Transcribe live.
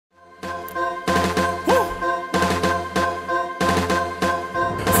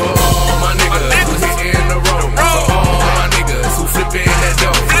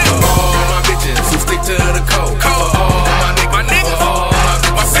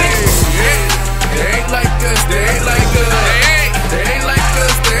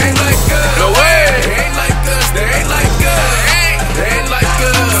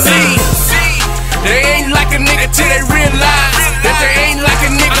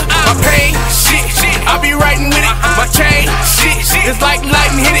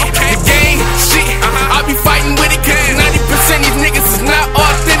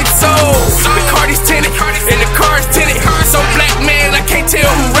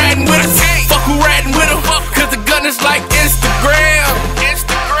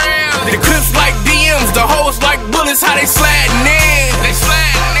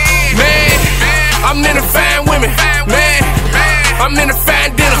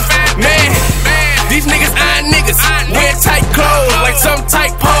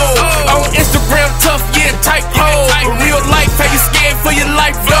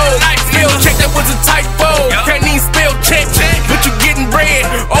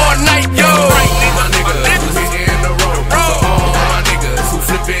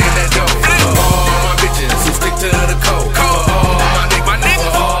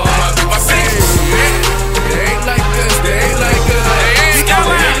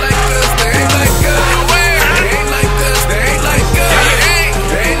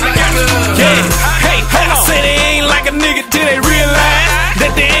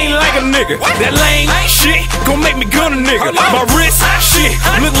nigga. That lame shit gon' make me gun a nigga. My wrist shit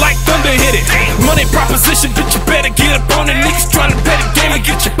look like thunder hit it. Money proposition, bitch, you better get up on it. Niggas tryna play the game and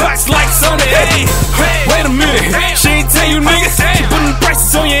get your box like Sony. Hey, wait a minute, she ain't tell you niggas. She putting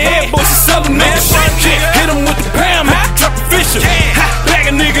prices on your head, boy, she sellin' niggas. Hit him with the pound, make you drop the Fisher. Bag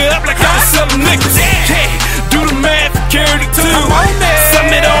a nigga up like I was sellin' niggas. Do the math, carry the two. Sum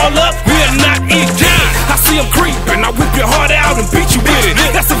it all up, we're not equal. I see him creepin', I whip your heart out and beat you with it.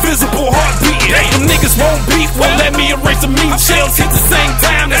 That's a visible heart beating. Them niggas won't beef, well let me erase the mean shells. Hit the same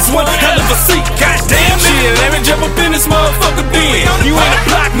time, that's one hell of a seat. Goddamn shit, let me jump up